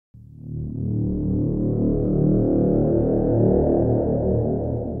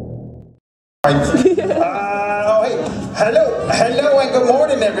right. Oh, hey. Hello and good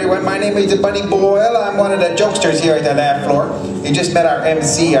morning, everyone. My name is Bunny Boyle. I'm one of the jokesters here at the lab floor. You just met our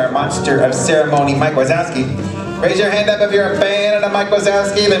MC, our monster of ceremony, Mike Wazowski. Raise your hand up if you're a fan of the Mike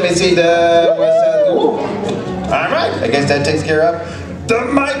Wazowski. Let me see the... All right, I guess that takes care of the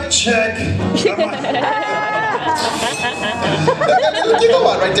mic check. The mic. Look, you go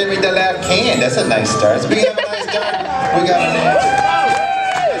on right there with the lab can. That's a nice start. We have a nice start. We got an answer.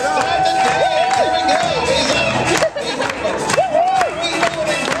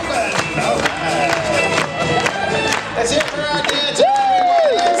 Let's hear it for our dancer,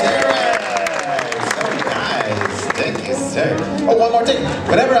 everyone. Let's hear it. So nice. Thank you, sir. Oh, one more thing.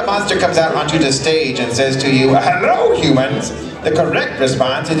 Whenever a monster comes out onto the stage and says to you, "Hello, humans," the correct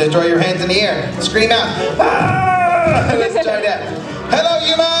response is to throw your hands in the air. Scream out, "Ah!" Let's try that. Hello,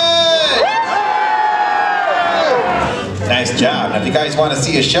 humans! Nice job. Now, if you guys want to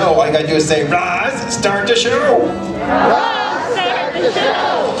see a show, all you gotta do is say, "Roz, start the show." Roz, start the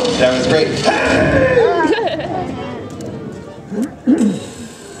show. That was great. Hey!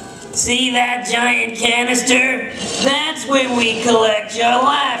 See that giant canister? That's where we collect your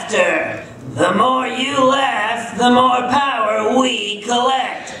laughter. The more you laugh, the more power we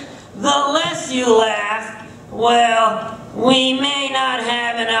collect. The less you laugh, well, we may not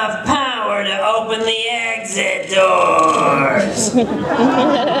have enough power to open the exit doors.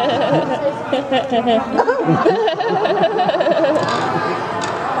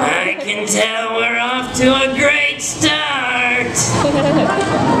 I can tell we're off to a great start.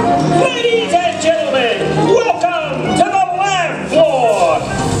 Ladies and gentlemen, welcome to the lab floor.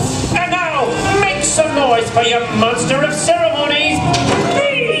 And now, make some noise for your monster of ceremonies,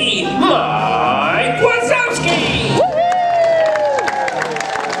 the Mike Wazowski.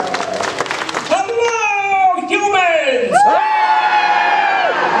 Hello, humans.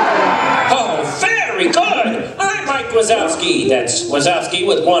 Oh, very good. I'm Mike Wazowski. That's Wazowski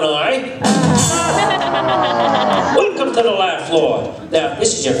with one eye. Welcome to the lab floor. Now,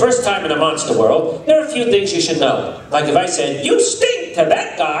 this is your first time in the monster world. There are a few things you should know. Like if I said, "You stink" to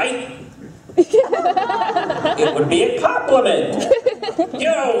that guy, it would be a compliment.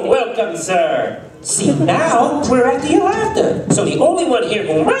 You're welcome, sir. See, now we're at the laughter. So the only one here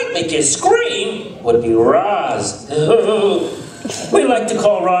who might make you scream would be Roz. We like to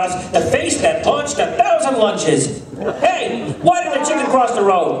call Roz the face that launched 1,000 lunches. Hey, why did the chicken cross the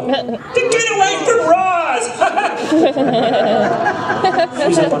road? To get away from Roz!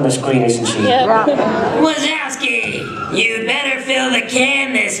 She's up on the screen, isn't she? Yeah. Wazowski, you'd better fill the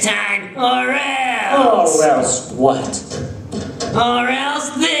can this time, or else. Or else what? Or else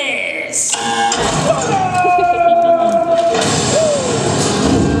this.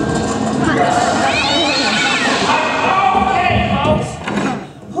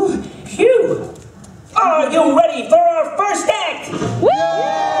 Phew! Are you ready for our first act?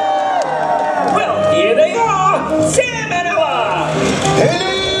 Well, here they are, Sam and Ella!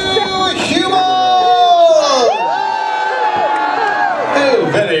 Hello, humans! Oh,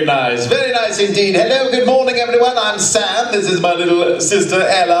 very nice indeed. Hello, good morning, everyone. I'm Sam. This is my little sister,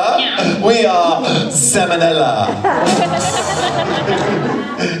 Ella. Yeah. We are Sam and Ella.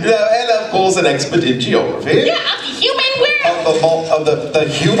 Now, Ella, of course, an expert in geography. Yeah, of the human world. Of the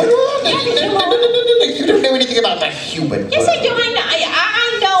human world? Yeah, the human world. You don't know anything about the human world. Yes, I do.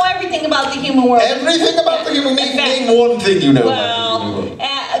 I know everything about the human world. Everything about the human world? Name one thing you know about the human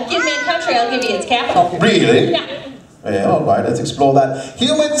world. Give me a country, I'll give you its capital. Really? Yeah. Well, all right, let's explore that.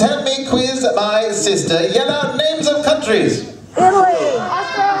 Humans, help me quiz my sister. Yell out names of countries. Italy,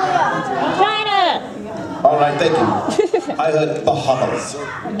 Australia, China. All right, thank you. I heard Bahamas.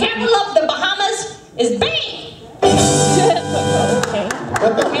 Capital of the Bahamas is B.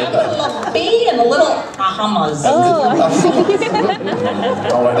 Capital of B and the little Bahamas. All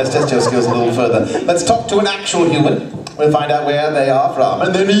right, let's test your skills a little further. Let's talk to an actual human. We'll find out where they are from,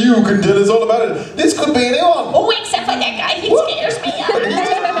 and then you can tell us all about it. This could be anyone. Oh, except for that guy. He scares me.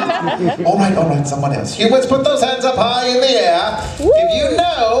 All right, someone else. Humans, put those hands up high in the air if you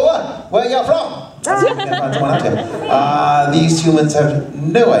know where you're from. These humans have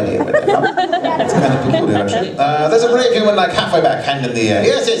no idea where they're from. It's kind of peculiar, actually. There's a brave human like halfway back, hand in the air.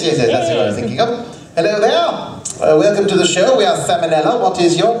 Yes, that's what I was thinking of. Hello there. Welcome to the show. We are Sam and Ella. What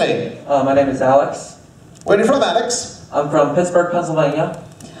is your name? My name is Alex. Where are you from, Alex? I'm from Pittsburgh, Pennsylvania.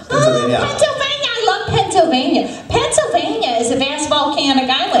 Pennsylvania. Oh, Pennsylvania. I love Pennsylvania. Pennsylvania is a vast volcanic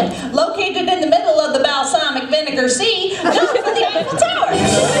island located in the middle of the balsamic vinegar sea, known for the Eiffel Tower.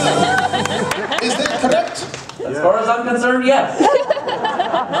 Is that correct? As far as I'm concerned, yes.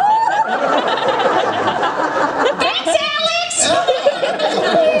 Thanks, Alex!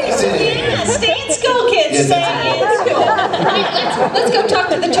 Yeah, stay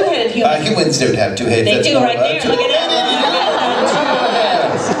human. Humans don't have two heads. They That's do more right there. two Look at that.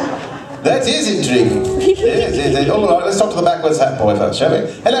 That is intriguing. Yes. Oh, let's talk to the backwoods hat boy first, shall we?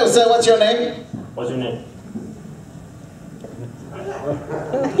 Hello, sir. What's your name? What's your name?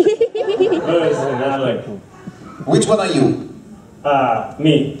 Lewis and Alec. Which one are you?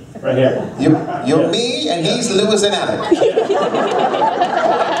 Me. Right here. You're me, and he's Lewis and Alec. Me,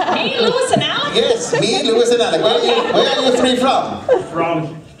 Lewis, and Alex? Yes, me, Lewis and Alec. Where are you three from?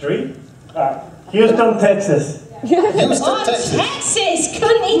 From three? Houston, Texas. Houston, Oh, Texas. Texas!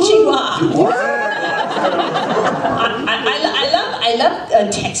 Konnichiwa! I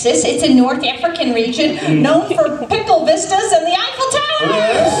love Texas. It's a North African region known for pickle vistas and the Eiffel Tower.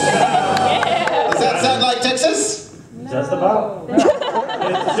 Does that sound like Texas? Just about.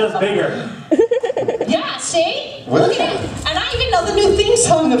 It's just bigger. Yeah, see? Well. Look at it. And I even know the new theme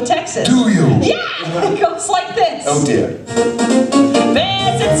song of Texas. Do you? Yeah! It goes like this. Oh dear.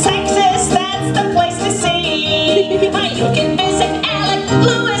 Visit Texas, that's the place to see. You can visit Alec,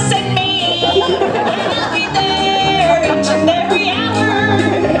 Lewis, and me. And I'll be there each and every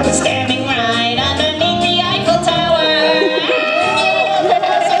hour, standing right underneath the Eiffel Tower.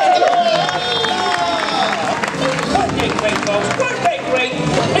 Birthday great, folks. Birthday great.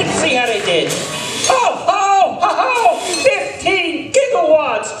 Let's see how they did. 15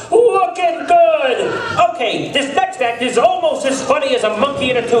 gigawatts. Looking good. Okay, this next act is almost as funny as a monkey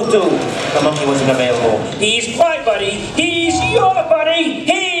in a tutu. The monkey wasn't available. He's my buddy. He's your buddy.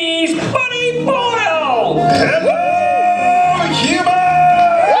 He's Buddy Boyle. Hello, human!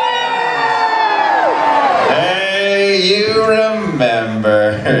 Hey, you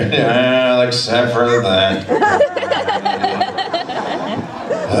remember. Well, except for that.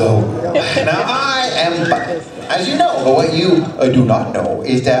 Oh, now I am Buddy. As you know, but what you do not know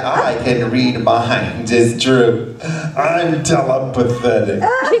is that I can read minds. It's true. I'm telepathetic.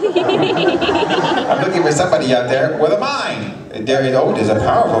 I'm looking for somebody out there with a mind. There's a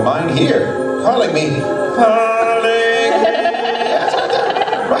powerful mind here. Calling me. Calling me. Yes,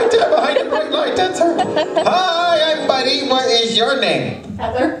 right there behind the bright light. That's her. Hi, I'm Buddy. What is your name?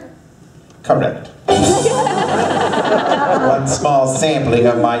 Heather? Correct. One small sampling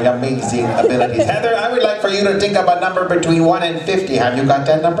of my amazing abilities. Heather, I would like for you to think of a number between 1 and 50. Have you got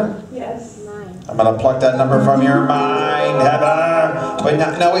that number? Yes. 9. I'm going to pluck that number from your mind, Heather. But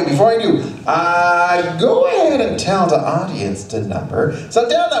now wait, before I do, go ahead and tell the audience the number. So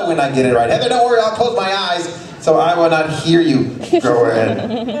they'll know when I get it right. Heather, don't worry, I'll close my eyes so I will not hear you. Go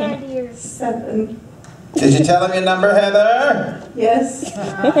ahead. 7. Did you tell him your number, Heather? Yes.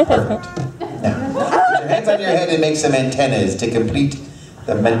 Perfect. Now, put your hands on your head and make some antennas to complete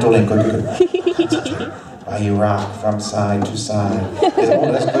the mental link. While you rock from side to side.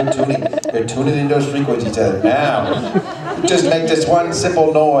 Oh, that's good tuning. You're tuning in those frequencies, Heather. Now, just make this one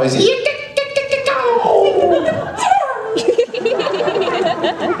simple noise.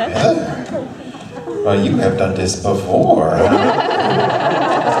 Well, you have done this before.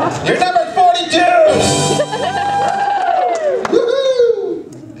 You're number 42!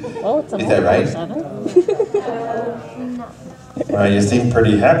 Is that right? Well, you seem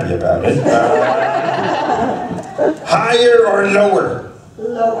pretty happy about it. Higher or lower?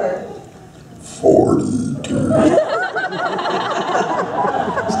 Lower. 42.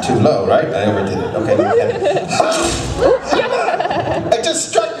 It's too low, right? I overdid it. Okay, let me get it. It just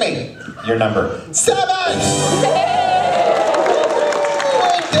struck me. Your number. 7!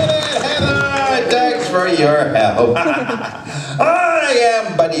 Thanks for your help. I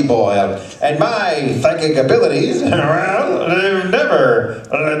am Buddy Boyle, and my psychic abilities, well, they've never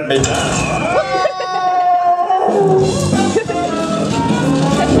let me down.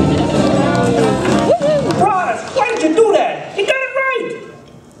 Roz, why did you do that? You got it right.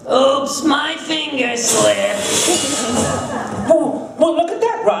 Oops, my finger slipped. Well, look at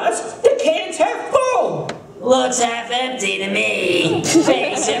that, Roz. The can's half full. Looks half empty to me.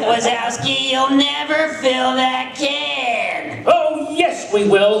 Face it, Wazowski, you'll never fill that can. Oh, yes, we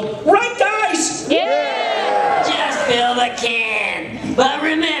will. Right, guys? Yeah! Just fill the can. But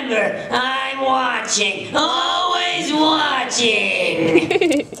remember, I'm watching. Always watching.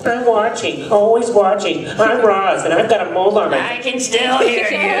 I'm watching. Always watching. I'm Roz, and I've got a mold on me. I can still hear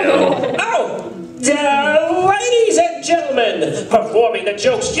you. Oh! Ladies and gentlemen, performing the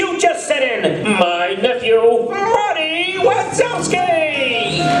jokes you just sent in, my nephew, Buddy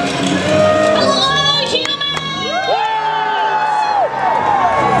Wazowski! Hello, humans!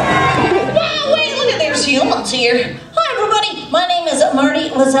 Wow, wait, look at there's humans here. Hi, everybody. My name is Marty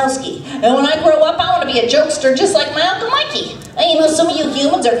Wazowski, and when I grow up, I want to be a jokester just like my Uncle Mikey. And you know, some of you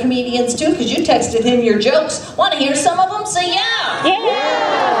humans are comedians too, because you texted him your jokes. Want to hear some of them? So yeah.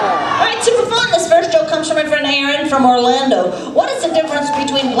 Alright, super fun. This first joke comes from my friend Aaron from Orlando. What is the difference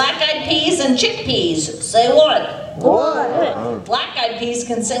between black-eyed peas and chickpeas? Say what? What? Black-eyed peas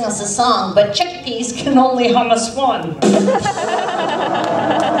can sing us a song, but chickpeas can only hum us one.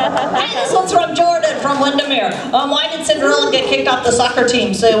 Hey, this one's from Jordan from Windermere. Why did Cinderella get kicked off the soccer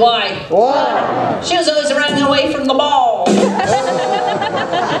team? Say why? Why? She was always running away from the ball. And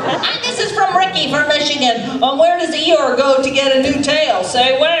this is from Ricky from Michigan. Where does Eeyore go to get a new tail?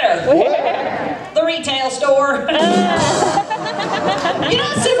 Say where? Where? The retail store. You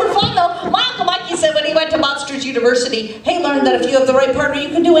know, it's super fun though. My Uncle Mikey said when he went to Monsters University, he learned that if you have the right partner, you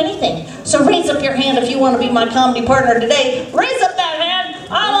can do anything. So raise up your hand if you want to be my comedy partner today. Raise up that hand.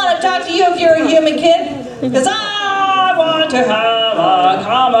 I want to talk to you if you're a human kid. Because I want to have a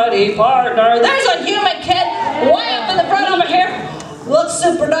comedy partner. There's a human kid way up in the front over here. Looks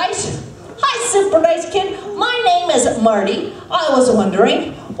super nice. Hi, super nice kid. My name is Marty. I was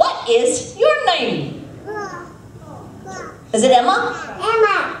wondering, what is your name? Is it Emma?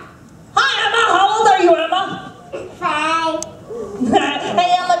 Emma. Hi, Emma. How old are you, Emma? 5.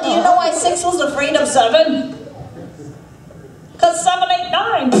 Hey, Emma, do you know why 6 was afraid of 7? Because 7, 8,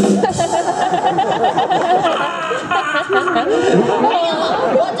 9. Hey, Emma,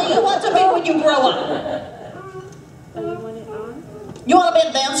 what do you want to be when you grow up? You want to be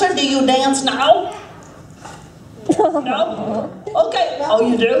a dancer? Do you dance now? No? Okay. Oh,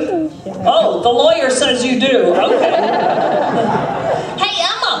 you do? Oh, the lawyer says you do. Okay. Hey,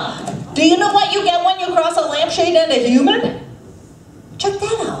 Emma, do you know what you get when you cross a lampshade and a human? Check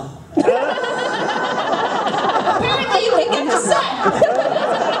that out. Apparently you can get the set.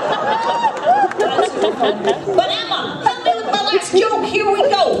 But Emma, help me with my last joke. Here we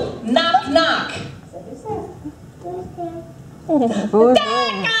go. Knock, knock.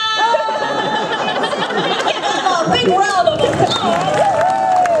 Daka! Give Emma a big round of applause.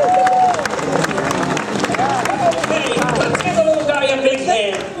 Hey, let's give the little guy a big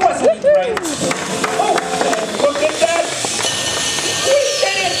hand. Wasn't he great? Oh, look at that. We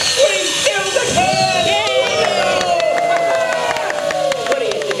did it. We filled the can. What do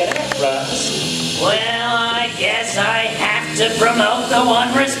you think of that, Russ? Well, I guess I have to promote the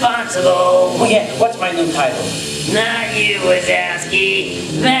one responsible. Oh, yeah. What's my new title? Not you, Wazowski.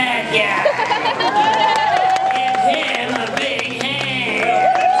 That guy.